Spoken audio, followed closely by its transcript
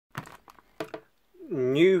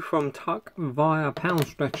new from Tuck via Pound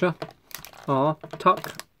Stretcher are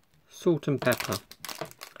Tuck Salt and Pepper.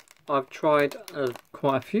 I've tried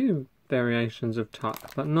quite a few variations of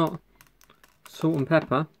Tuck, but not salt and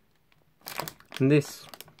pepper. And this,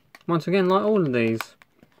 once again, like all of these,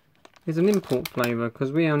 is an import flavour,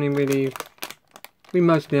 because we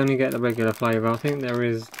mostly only get the regular flavour. I think there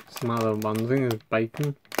is some other ones. I think there's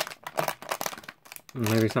bacon, and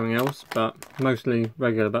maybe something else, but mostly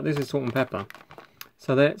regular. But this is salt and pepper.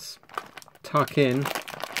 So let's tuck in.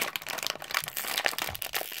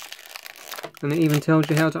 And it even tells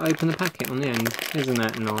you how to open the packet on the end. Isn't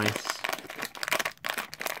that nice?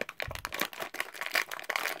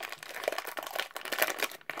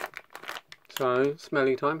 So,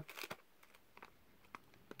 smelly time.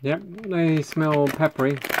 Yep, they smell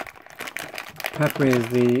peppery. Peppery is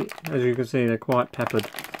as you can see, they're quite peppered.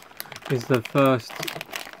 Is the first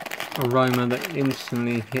aroma that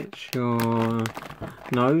instantly hits your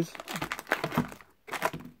nose.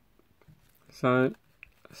 So,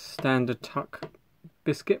 standard Tuck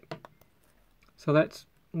biscuit. So let's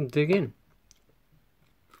dig in.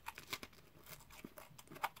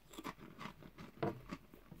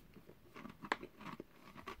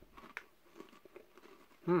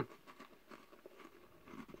 Mmm.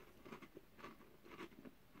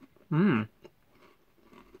 Mmm.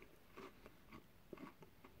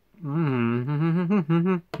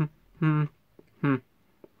 Mmm.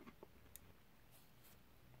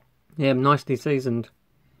 Yeah, nicely seasoned.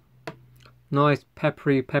 Nice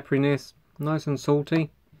pepperiness, nice and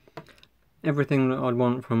salty. Everything that I'd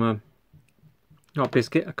want from a, not a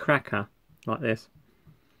biscuit, a cracker like this.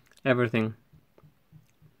 Everything.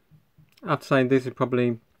 I have to say this is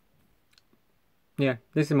probably, yeah,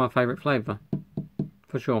 this is my favourite flavour.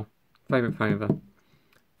 For sure. Favourite flavour.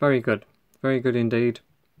 Very good indeed.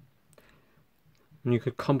 And you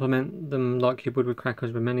could complement them like you would with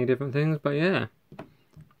crackers with many different things, but yeah.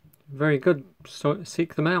 Very good. So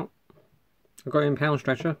seek them out. I got it in Pound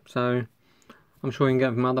Stretcher, so I'm sure you can get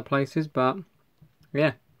them from other places, but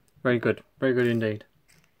yeah, very good indeed.